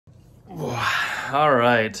All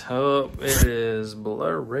right. Oh, it is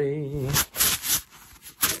blurry.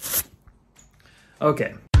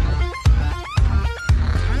 Okay.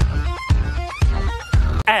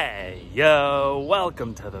 Hey, yo,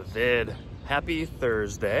 welcome to the vid. Happy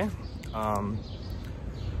Thursday.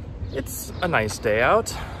 It's a nice day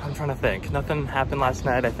out. I'm trying to think. Nothing happened last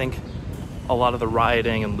night. I think a lot of the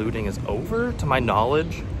rioting and looting is over, to my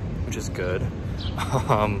knowledge, which is good.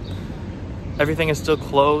 Everything is still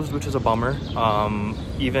closed, which is a bummer.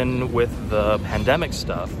 Even with the pandemic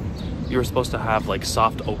stuff, you were supposed to have like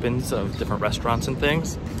soft opens of different restaurants and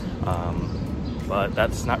things. But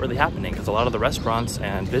that's not really happening because a lot of the restaurants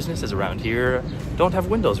and businesses around here don't have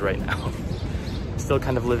windows right now. Still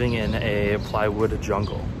kind of living in a plywood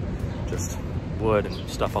jungle. Just wood and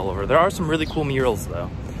stuff all over. There are some really cool murals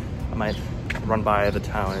though. I might run by the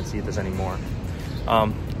town and see if there's any more.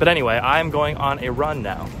 But anyway, I'm going on a run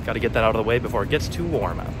now. Got to get that out of the way before it gets too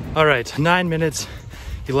warm out. All right, 9 minutes,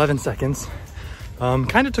 11 seconds.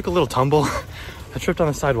 Kind of took a little tumble. I tripped on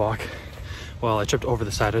the sidewalk. Well, I tripped over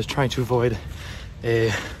the side. I was trying to avoid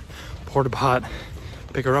a porta-pot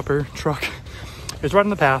picker-upper truck. It was right on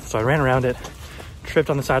the path, so I ran around it, tripped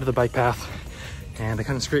on the side of the bike path, and I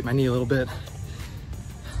kind of scraped my knee a little bit.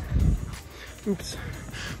 Oops.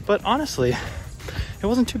 But honestly, it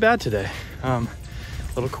wasn't too bad today. A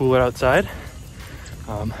little cooler outside.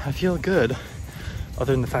 I feel good,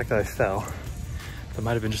 other than the fact that I fell. That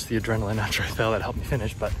might have been just the adrenaline after I fell that helped me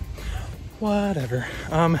finish, but whatever.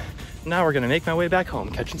 Now we're gonna make my way back home,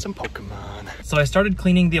 catching some Pokemon. So I started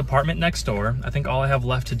cleaning the apartment next door. I think all I have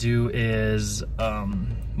left to do is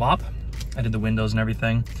mop. I did the windows and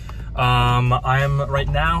everything. I'm right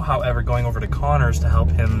now, however, going over to Connor's to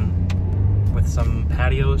help him with some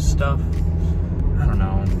patio stuff. I don't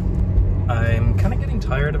know. I'm kind of getting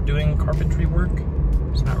tired of doing carpentry work.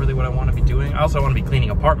 It's not really what I want to be doing. I also want to be cleaning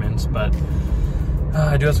apartments, but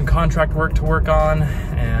I do have some contract work to work on,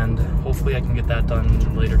 and hopefully I can get that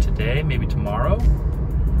done later today, maybe tomorrow.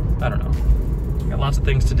 I don't know. Got lots of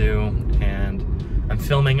things to do, and I'm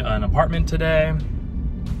filming an apartment today.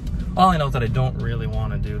 All I know is that I don't really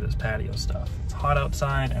want to do this patio stuff. It's hot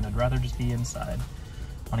outside, and I'd rather just be inside.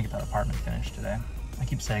 I want to get that apartment finished today. I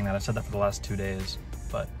keep saying that. I've said that for the last 2 days,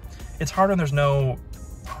 but it's hard when there's no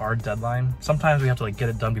hard deadline. Sometimes we have to like get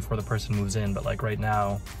it done before the person moves in, but like right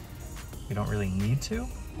now, we don't really need to.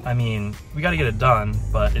 I mean, we got to get it done,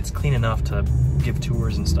 but it's clean enough to give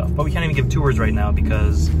tours and stuff. But we can't even give tours right now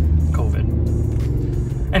because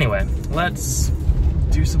COVID. Anyway, let's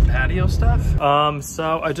do some patio stuff.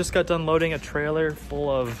 So I just got done loading a trailer full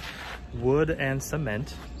of wood and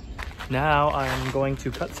cement. Now I'm going to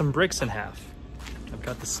cut some bricks in half. I've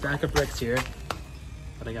got the stack of bricks here,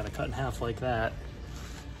 but I got to cut in half like that.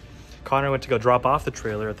 Connor went to go drop off the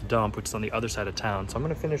trailer at the dump, which is on the other side of town. So I'm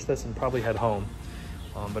gonna finish this and probably head home.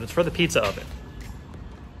 But it's for the pizza oven.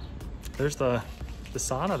 There's the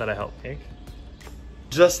sauna that I helped make.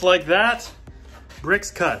 Just like that, bricks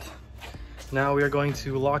cut. Now we are going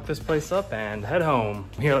to lock this place up and head home.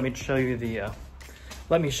 Here, let me show you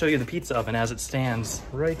the pizza oven as it stands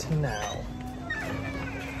right now.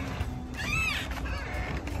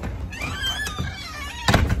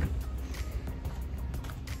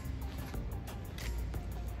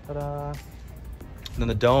 Ta-da. And then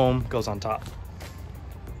the dome goes on top.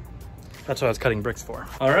 That's what I was cutting bricks for.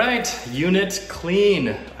 All right, unit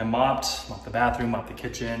clean. I mopped the bathroom, mopped the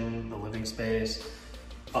kitchen, the living space.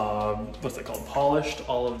 What's it called? Polished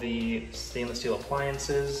all of the stainless steel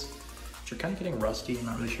appliances, which are kind of getting rusty. I'm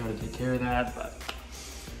not really sure how to take care of that, but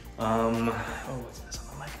oh, what's this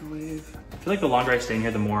on the microwave? I feel like the longer I stay in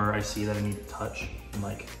here, the more I see that I need to touch and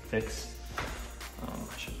like fix.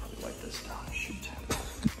 I should probably wipe this down. Shoot.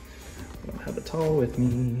 I don't have a towel with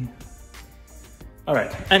me. All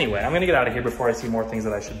right, anyway, I'm gonna get out of here before I see more things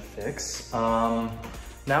that I should fix. Now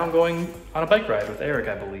I'm going on a bike ride with Eric,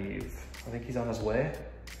 I believe. I think he's on his way.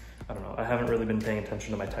 I don't know, I haven't really been paying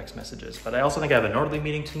attention to my text messages, but I also think I have a Nordly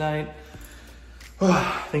meeting tonight.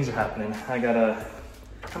 Things are happening. I'm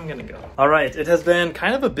gonna go. All right, it has been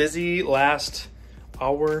kind of a busy last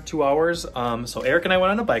hour, 2 hours. So Eric and I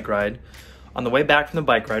went on a bike ride. On the way back from the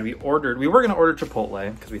bike ride, we were gonna order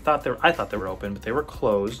Chipotle because I thought they were open, but they were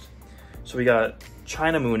closed. So we got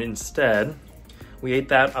China Moon instead. We ate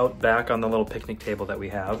that out back on the little picnic table that we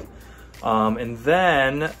have. And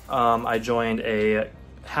then I joined a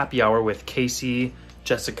happy hour with Casey,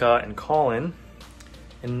 Jessica, and Colin.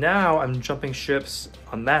 And now I'm jumping ships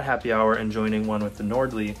on that happy hour and joining one with the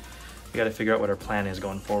Nordly. We got to figure out what our plan is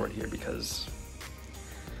going forward here because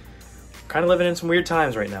we're kind of living in some weird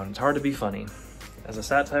times right now and it's hard to be funny. As a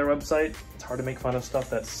satire website, it's hard to make fun of stuff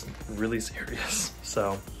that's really serious.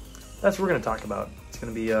 So that's what we're gonna talk about. It's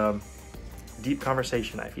gonna be a deep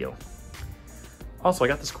conversation, I feel. Also, I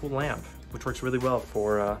got this cool lamp, which works really well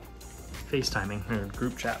for FaceTiming or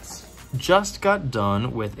group chats. Just got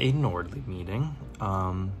done with a Nordly meeting.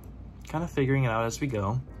 Kind of figuring it out as we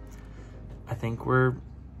go. I think we're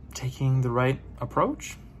taking the right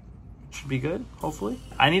approach. Should be good, hopefully.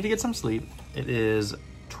 I need to get some sleep. It is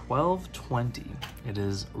 12:20. It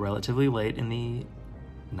is relatively late in the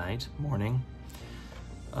morning.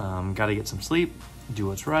 Gotta get some sleep, do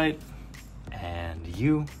what's right, and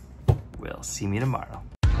you will see me tomorrow.